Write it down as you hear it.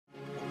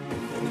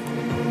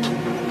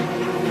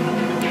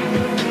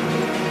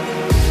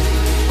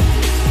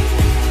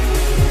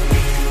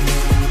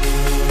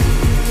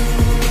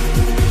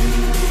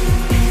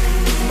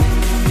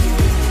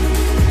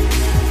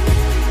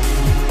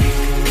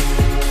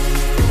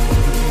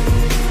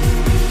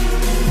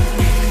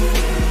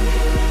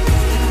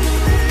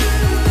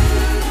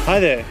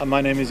My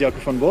name is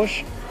Jacob van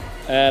Bosch.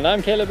 And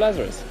I'm Caleb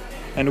Lazarus.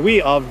 And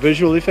we are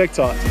visual effects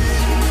artists.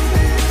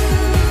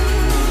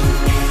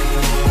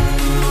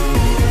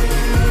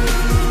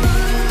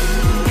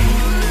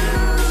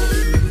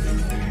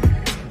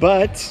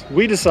 But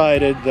we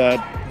decided that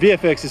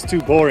VFX is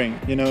too boring,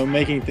 you know,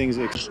 making things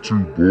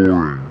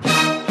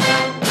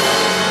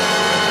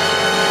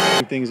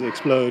things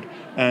explode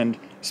and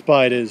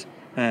spiders,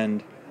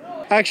 and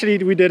actually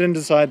we didn't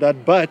decide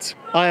that, but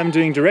I am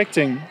doing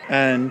directing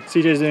and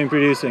CJ is doing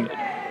producing.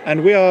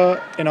 And we are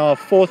in our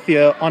 4th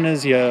year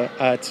honours year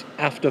at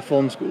After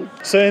Film School.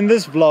 So in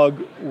this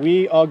vlog,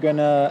 we are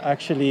gonna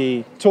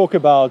actually talk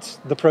about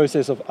the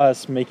process of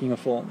us making a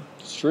film.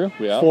 It's true,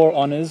 we are. For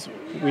honours,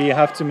 we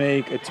have to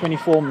make a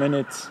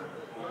 24-minute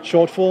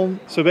short film.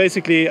 So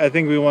basically, I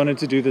think we wanted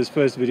to do this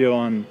first video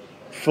on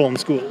film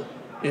school.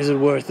 Is it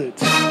worth it?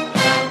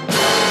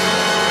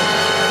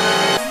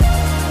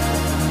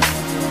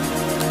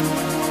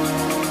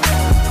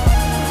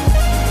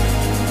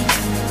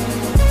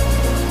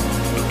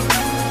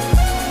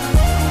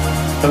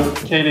 So,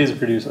 Kaylee is a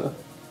producer.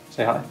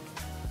 Say hi.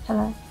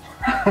 Hello.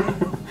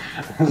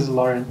 This is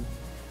Lauren.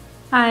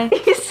 Hi.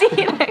 You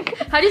see, like,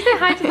 how do you say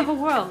hi to the whole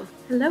world?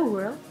 Hello,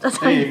 world. That's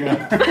there you go.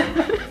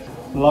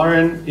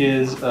 Lauren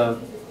is a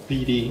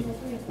PD.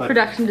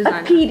 Production designer.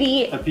 A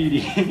PD. A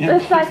PD.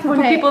 That's like for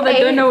people that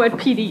don't know what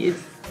PD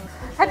is.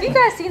 Have you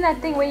guys seen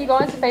that thing where you go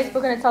onto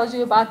Facebook and it tells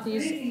you about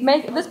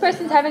this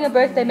person's having a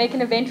birthday, make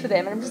an event for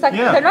them, and I'm just like,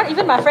 they're not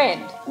even my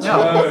friend.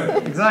 Yeah,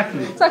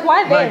 exactly. It's like,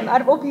 why them out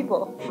of all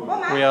people?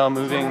 We are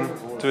moving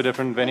to a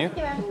different venue.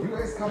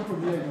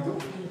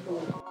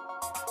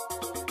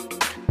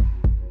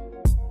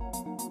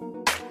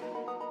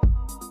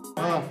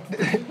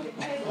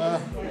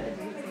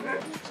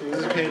 So this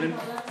is Kaden.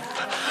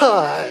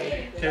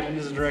 Hi. Kaden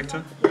is a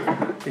director.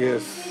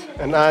 Yes,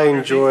 and I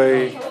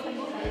enjoy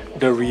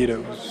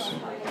Doritos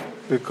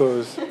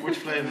because Which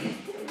flavor?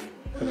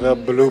 the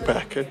blue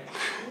packet.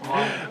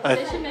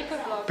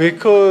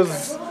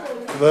 Because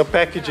the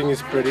packaging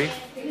is pretty.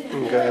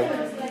 Okay.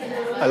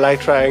 I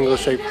like triangle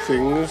shaped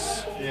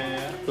things.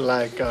 Yeah.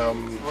 Like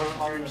What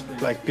orange thing?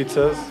 like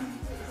pizzas.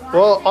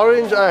 Well,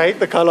 orange. I hate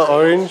the color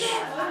orange.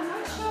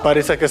 But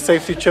it's like a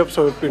safety chip,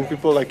 so when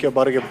people like you're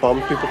about to get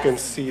bumped, people can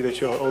see that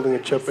you're holding a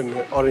chip, and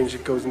the orange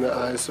it goes in the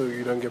eyes, so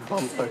you don't get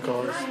bumped by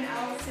cars.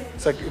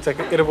 It's like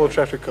an edible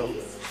traffic cone.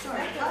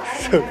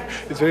 So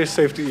it's very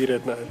safe to eat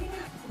at night.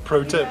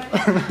 Pro tip.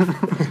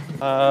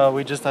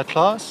 We just had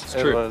class. It's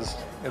true.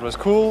 It was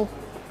cool.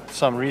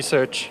 Some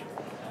research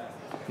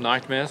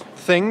Nightmares.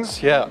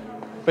 things. Yeah.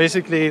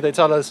 Basically, they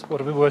tell us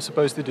what we were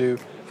supposed to do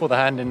for the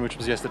hand-in, which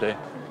was yesterday.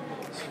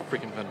 It's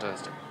freaking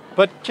fantastic.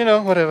 But you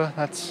know, whatever.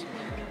 That's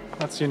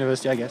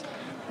university, I guess.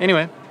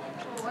 Anyway,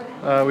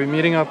 we're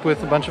meeting up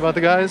with a bunch of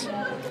other guys,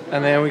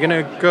 and then we're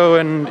gonna go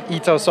and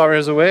eat our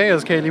sorrows away,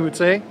 as Kaylee would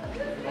say,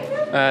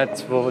 at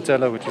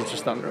Volvatella, which is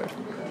just down the road.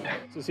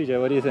 So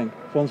CJ, what do you think?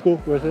 Film school,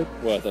 worth it?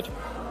 Worth it.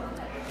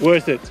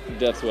 Worth it.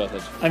 That's worth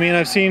it. I mean,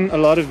 I've seen a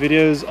lot of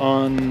videos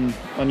on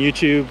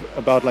YouTube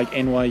about like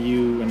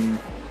NYU and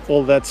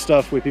all that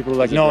stuff where people are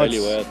like, Is it no, really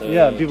it's worth it?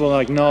 yeah, people are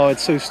like, no,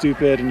 it's so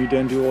stupid and you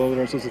don't do all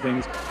those sorts of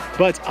things.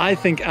 But I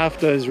think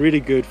AFTA is really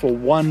good for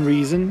one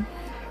reason,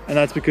 and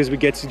that's because we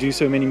get to do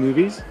so many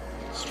movies.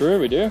 It's true,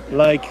 we do.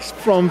 Like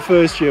from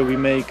first year, we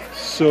make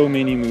so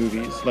many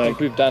movies. I Like think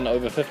we've done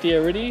over 50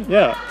 already.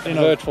 yeah, you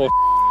know, Advert for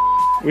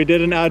we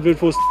did an advert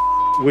for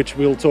which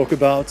we'll talk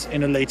about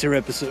in a later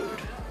episode.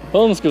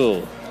 film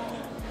school.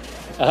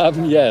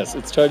 Yes,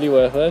 it's totally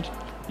worth it.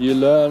 You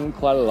learn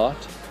quite a lot.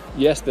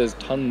 Yes, there's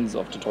tons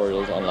of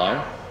tutorials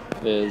online.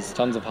 There's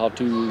tons of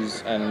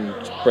how-tos and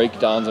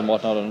breakdowns and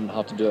whatnot on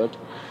how to do it.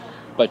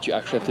 But you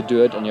actually have to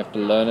do it and you have to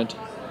learn it.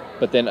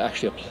 But then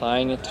actually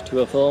applying it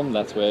to a film,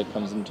 that's where it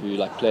comes into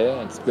like play.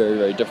 It's very,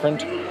 very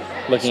different.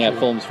 Looking at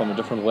films from a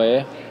different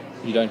way,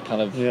 you don't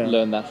kind of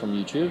learn that from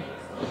YouTube.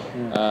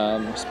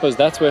 I suppose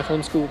that's where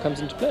film school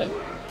comes into play.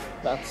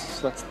 That's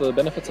the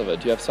benefits of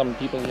it. You have some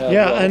people who are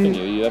helping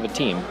you. You have a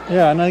team.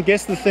 Yeah, and I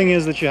guess the thing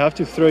is that you have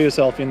to throw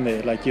yourself in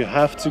there. Like you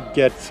have to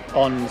get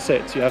on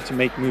sets. You have to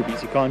make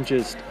movies. You can't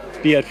just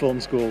be at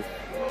film school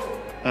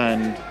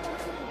and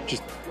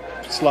just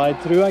slide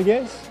through, I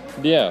guess.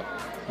 Yeah.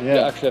 You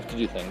actually have to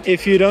do things.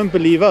 If you don't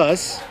believe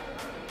us,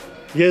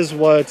 here's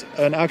what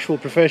an actual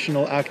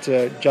professional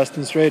actor,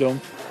 Justin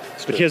Stradom,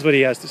 but here's what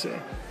he has to say.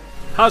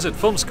 How's it,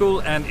 film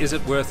school, and is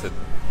it worth it?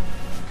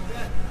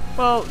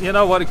 Well, you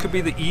know what, it could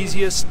be the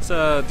easiest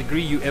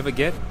degree you ever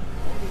get,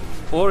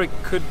 or it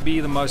could be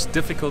the most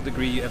difficult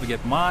degree you ever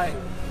get. My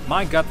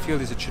gut feel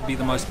is it should be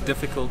the most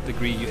difficult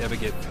degree you ever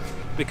get,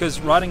 because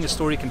writing a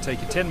story can take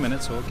you 10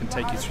 minutes or it can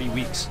take you 3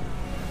 weeks.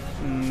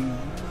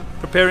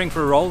 Preparing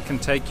for a role can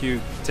take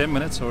you 10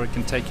 minutes or it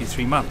can take you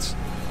 3 months.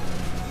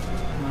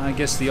 I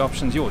guess the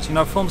option's yours. You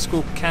know, film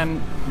school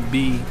can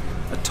be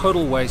a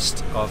total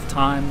waste of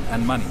time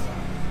and money,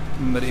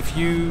 but if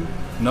you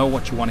know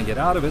what you want to get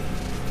out of it,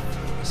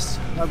 there's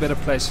no better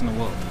place in the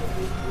world.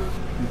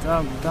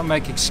 Don't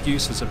make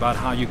excuses about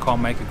how you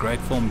can't make a great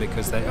film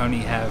because they only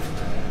have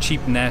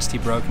cheap, nasty,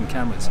 broken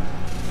cameras.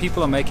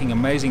 People are making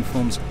amazing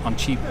films on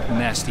cheap,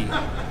 nasty,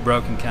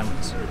 broken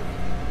cameras.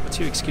 What's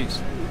your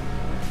excuse?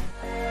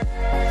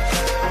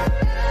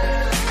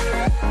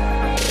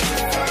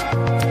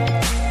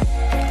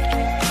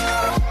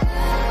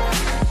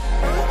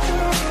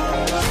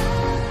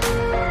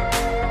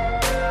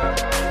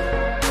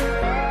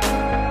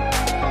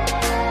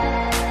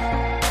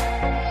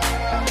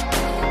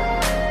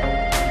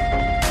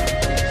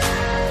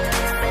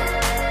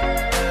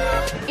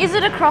 Is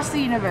it across the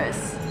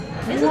universe?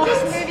 Is it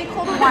this movie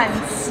called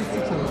Once?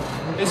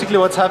 Basically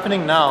what's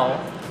happening now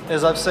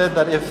is I've said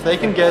that if they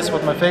can guess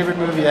what my favorite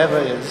movie ever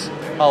is,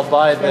 I'll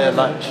buy their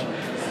lunch.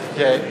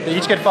 Okay, they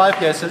each get 5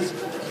 guesses.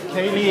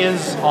 Kaylee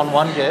is on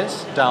 1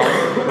 guess, down,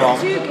 wrong.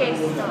 2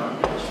 guesses down.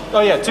 Oh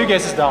yeah, 2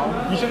 guesses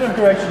down. You should have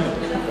corrected me.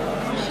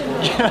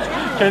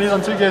 Kaylee's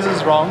on 2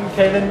 guesses wrong,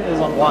 Kaylin is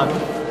on 1,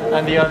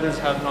 and the others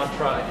have not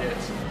tried yet.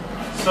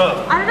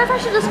 So, I don't know if I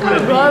should just go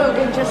rogue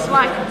and just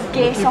like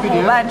guess a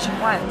whole bunch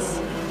at once.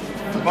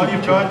 well,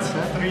 you've got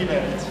 3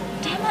 left.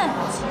 Damn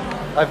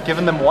it. I've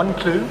given them 1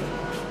 clue.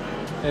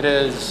 It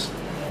is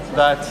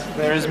that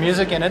there is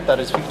music in it that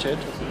is featured,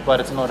 but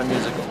it's not a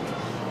musical.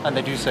 And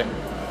they do sing,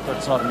 but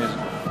it's not a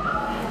musical.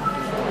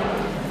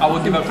 I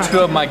will give up 2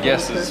 of my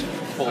guesses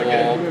for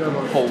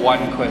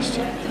 1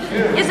 question.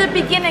 Is it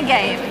beginner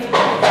game?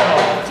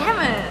 Damn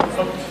it.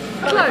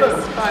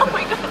 Close. Oh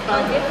my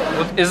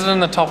god. Is it in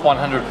the top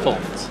 100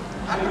 films? Is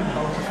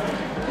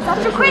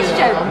that your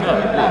question?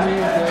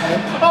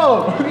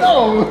 Oh,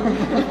 no!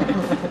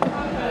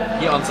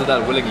 He answered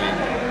that willingly.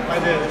 I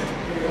did.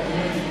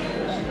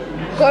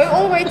 Go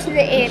all the way to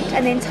the end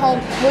and then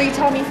will you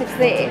tell me if it's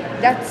there?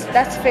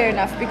 That's fair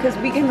enough because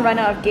we can run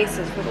out of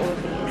guesses with all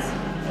of these.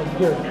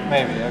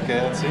 Maybe,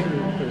 okay, let's see.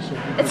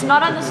 It's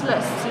not on this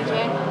list,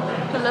 CJ.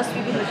 The list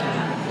we've been looking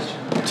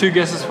at. 2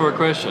 guesses for a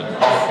question.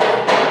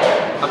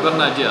 I've got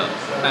an idea,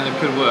 and it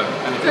could work,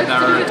 and it could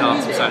narrow it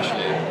down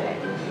substantially.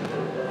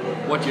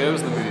 What year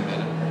was the movie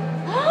made?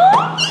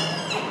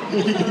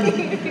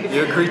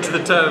 You agreed to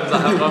the terms, I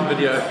have on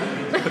video.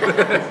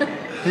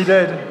 He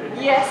did.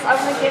 Yes, I'm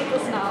gonna get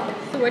this now.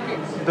 So what year?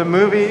 The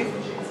movie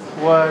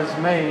was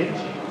made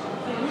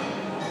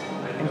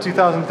in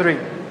 2003.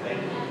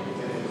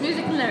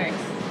 Music and lyrics.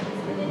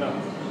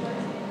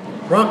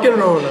 Rock and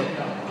roller.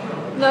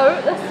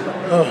 No, that's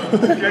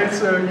Okay,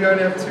 so you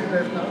only have 2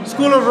 left now.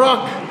 School of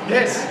Rock.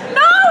 Yes.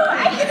 no!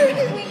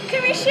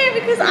 Can we share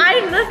because I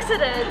looked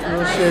at it. And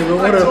No I shame, but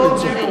what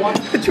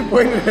happened? But you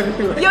pointed at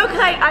me like. Yo, cause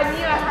I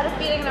knew I had a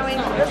feeling that I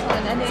went for this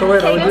one, and then So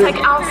wait, are we Kaden was doing-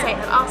 like,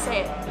 I'll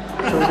say it.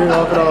 So we're doing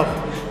half and half.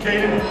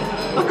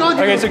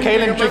 Okay, so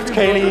Kaylin tricked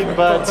Kaylee,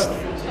 but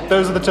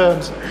those are the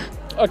terms.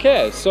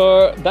 Okay,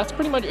 so that's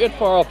pretty much it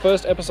for our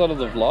first episode of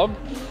the vlog.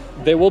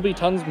 There will be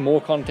tons more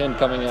content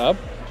coming up.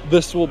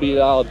 This will be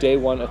our day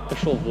 1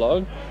 official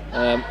vlog.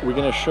 We're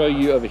going to show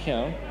you over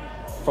here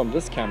from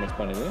this camera's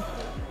point of view.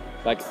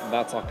 Like,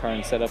 that's our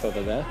current setup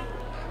over there.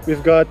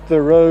 We've got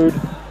the Rode,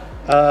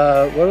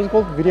 what was it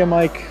called? Video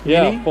mic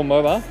Yeah, Mini? for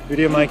mobile.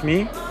 Video mic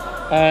me.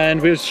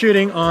 And we're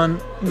shooting on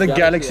the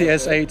Galaxy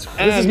S8.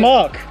 This is And-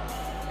 Mark.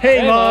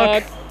 Hey,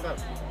 Mark.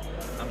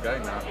 I'm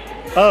going now.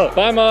 Oh,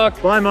 Bye,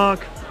 Mark. bye,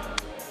 Mark.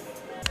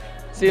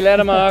 See you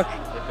later, Mark.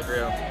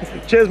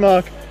 Cheers,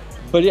 Mark.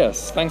 But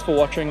yes, thanks for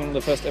watching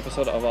the first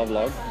episode of our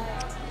vlog.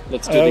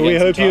 Let's do it again We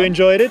hope you sometime.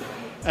 enjoyed it,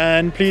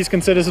 and please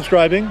consider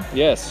subscribing.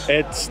 Yes.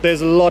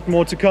 There's a lot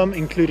more to come,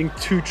 including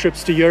 2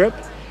 trips to Europe,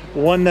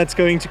 1 that's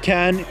going to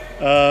Cannes.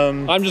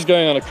 I'm just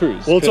going on a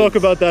cruise. We'll 'cause talk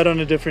about that on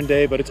a different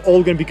day, but it's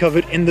all going to be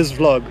covered in this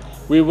vlog.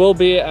 We will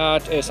be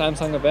at a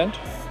Samsung event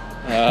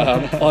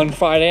on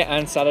Friday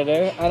and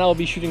Saturday, and I'll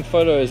be shooting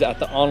photos at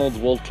the Arnold's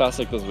World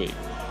Classic this week.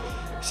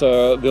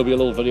 So there'll be a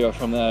little video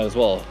from there as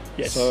well.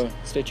 Yes. So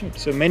stay tuned.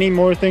 So many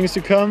more things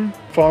to come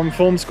from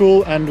film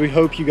school, and we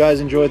hope you guys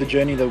enjoy the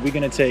journey that we're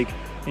going to take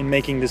in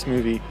making this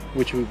movie,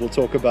 which we will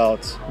talk about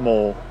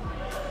more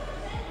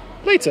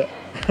later.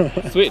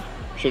 Sweet.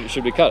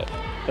 Should we cut it?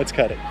 Let's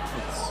cut it.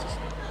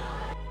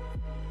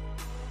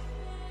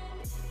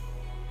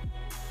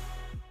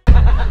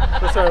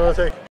 Sorry, one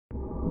sec.